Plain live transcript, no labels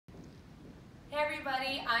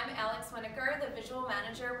everybody, I'm Alex Winokur, the visual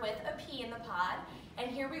manager with A P in the Pod, and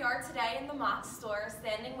here we are today in the Mock store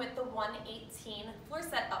standing with the 118 floor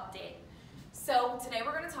set update. So today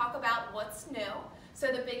we're going to talk about what's new. So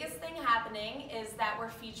the biggest thing happening is that we're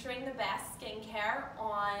featuring the best skincare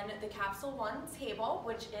on the Capsule One table,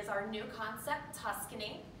 which is our new concept,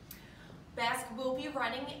 Tuscany. Basque will be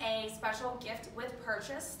running a special gift with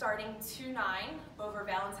purchase starting 2/9 over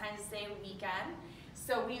Valentine's Day weekend.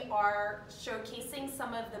 So we are showcasing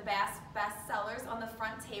some of the Basque best sellers on the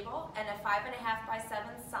front table, and a 5.5 by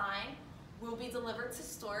 7 sign will be delivered to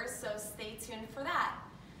stores, so stay tuned for that.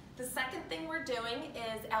 The second thing we're doing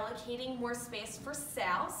is allocating more space for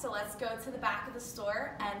sale. So let's go to the back of the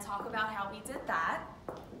store and talk about how we did that.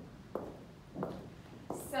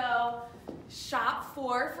 So shop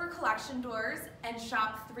 4 for collection doors and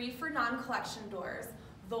shop 3 for non-collection doors.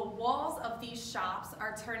 The walls of these shops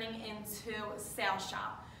are turning into sale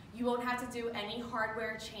shop. You won't have to do any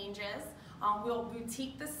hardware changes. We'll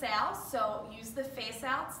boutique the sale, so use the face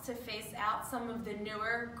outs to face out some of the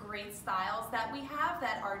newer great styles that we have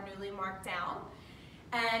that are newly marked down.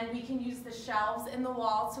 And we can use the shelves in the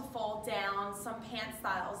wall to fold down some pant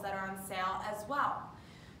styles that are on sale as well.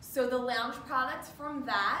 So the lounge product from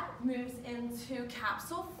that moves into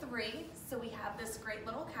Capsule 3. So we have this great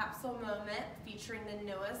little capsule moment featuring the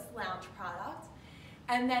newest lounge product.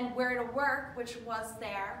 And then Where to Work, which was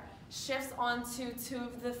there, shifts onto 2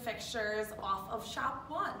 of the fixtures off of Shop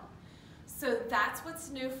 1. So that's what's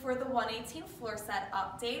new for the 118 floor set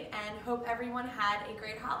update, and hope everyone had a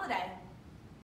great holiday.